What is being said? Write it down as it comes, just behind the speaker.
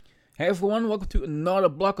Hey everyone, welcome to another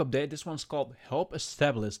blog update. This one's called Help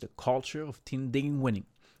Establish the Culture of Team DiggingWinning,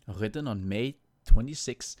 written on May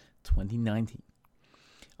 26, 2019.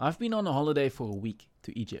 I've been on a holiday for a week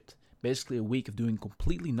to Egypt, basically a week of doing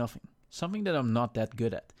completely nothing, something that I'm not that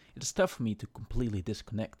good at. It is tough for me to completely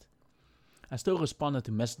disconnect. I still responded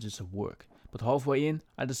to messages of work, but halfway in,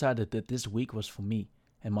 I decided that this week was for me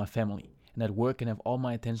and my family, and that work can have all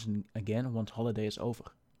my attention again once holiday is over.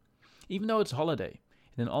 Even though it's holiday,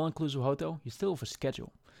 in an all-inclusive hotel, you still have a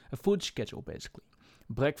schedule. A food schedule, basically.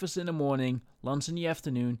 Breakfast in the morning, lunch in the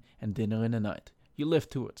afternoon, and dinner in the night. You live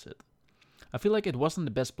towards it. I feel like it wasn't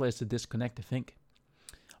the best place to disconnect to think.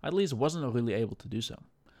 I at least wasn't really able to do so.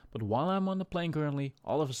 But while I'm on the plane currently,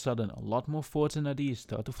 all of a sudden a lot more thoughts and ideas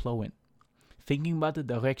start to flow in. Thinking about the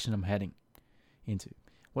direction I'm heading into.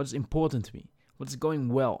 What is important to me. What is going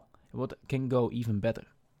well. And what can go even better.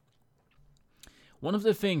 One of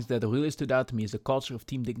the things that really stood out to me is the culture of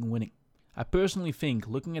Team DiggingWinning. I personally think,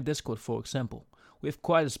 looking at Discord for example, we have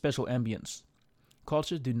quite a special ambience.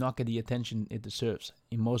 Cultures do not get the attention it deserves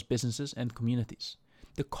in most businesses and communities.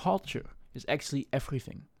 The culture is actually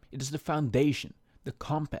everything. It is the foundation, the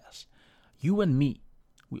compass. You and me,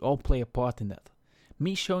 we all play a part in that.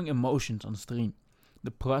 Me showing emotions on stream,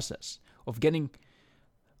 the process of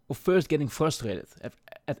first getting frustrated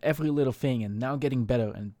at every little thing and now getting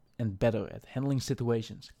better and better at handling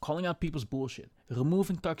situations, calling out people's bullshit,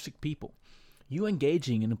 removing toxic people, you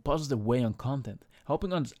engaging in a positive way on content,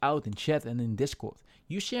 helping us out in chat and in Discord,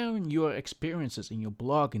 you sharing your experiences in your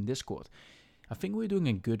blog in Discord. I think we're doing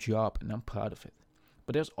a good job and I'm proud of it.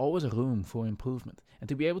 But there's always room for improvement, and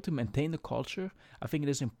to be able to maintain the culture, I think it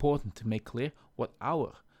is important to make clear what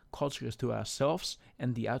our culture is to ourselves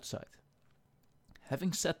and the outside.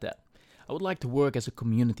 Having said that, I would like to work as a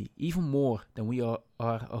community even more than we are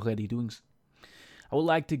already doing. I would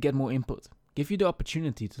like to get more input, give you the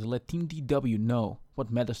opportunity to let Team DW know what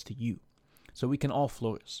matters to you, so we can all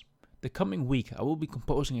flourish. The coming week I will be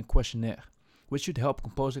composing a questionnaire, which should help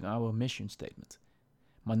composing our mission statement.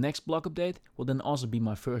 My next blog update will then also be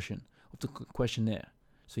my version of the questionnaire,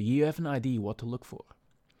 so you have an idea what to look for.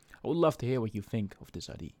 I would love to hear what you think of this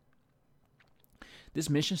idea. This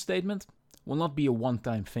mission statement will not be a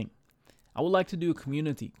one-time thing. I would like to do a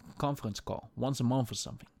community conference call once a month or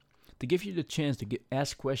something, to give you the chance to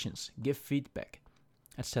ask questions, give feedback,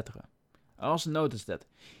 etc. I also noticed that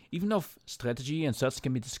even though strategy and such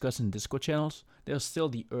can be discussed in Discord channels, there is still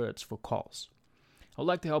the urge for calls. I would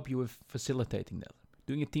like to help you with facilitating that,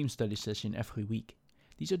 doing a team study session every week.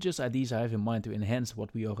 These are just ideas I have in mind to enhance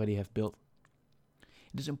what we already have built.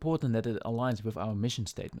 It is important that it aligns with our mission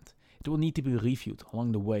statement. It will need to be reviewed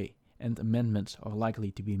along the way, and amendments are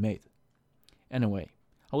likely to be made. Anyway,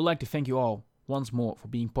 I would like to thank you all once more for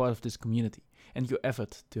being part of this community and your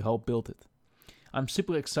effort to help build it. I'm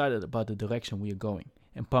super excited about the direction we are going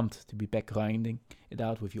and pumped to be back grinding it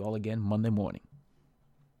out with you all again Monday morning.